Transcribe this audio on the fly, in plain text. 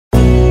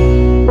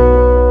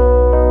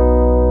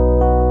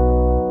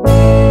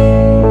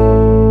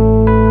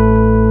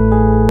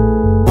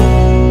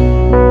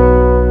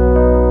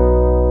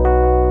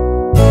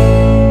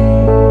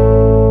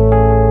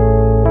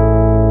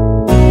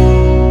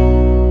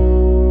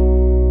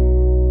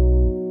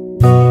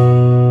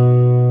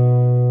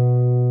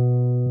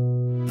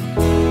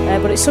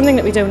it's something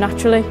that we do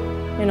naturally.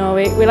 You know,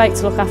 we like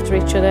to look after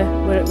each other.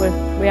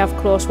 We have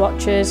close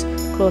watches,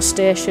 close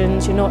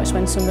stations. You notice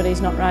when somebody's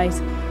not right.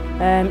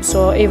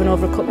 So even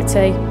over a cup of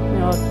tea, you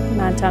know,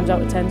 9 times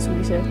out of 10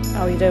 somebody says,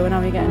 how are you doing, how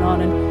are you getting on?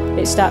 And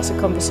it starts a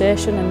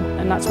conversation,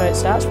 and that's where it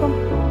starts from.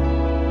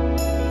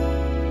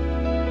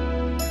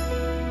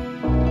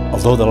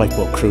 Although the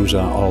lifeboat crews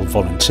are all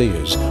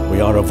volunteers,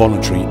 we are a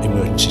voluntary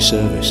emergency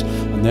service,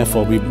 and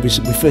therefore we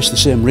face the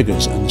same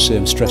rigours and the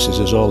same stresses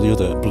as all the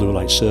other blue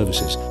light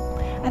services.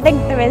 I think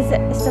there is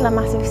still a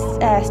massive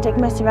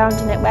stigma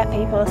surrounding it, where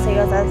people see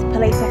us as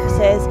police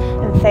officers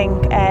and think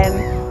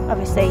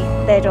obviously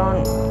they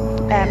don't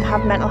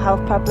have mental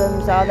health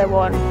problems, or they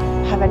won't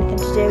have anything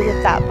to do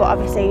with that. But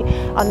obviously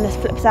on the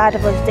flip side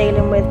of us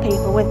dealing with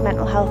people with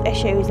mental health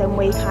issues, and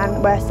we're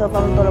still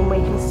vulnerable and we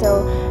can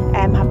still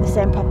have the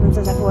same problems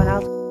as everyone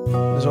else.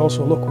 There's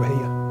also, look, we're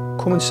here,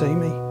 come and see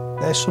me.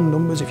 There's some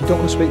numbers. If you don't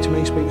want to speak to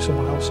me, speak to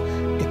someone else.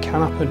 It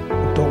can happen,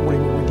 but don't worry,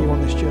 we're with you.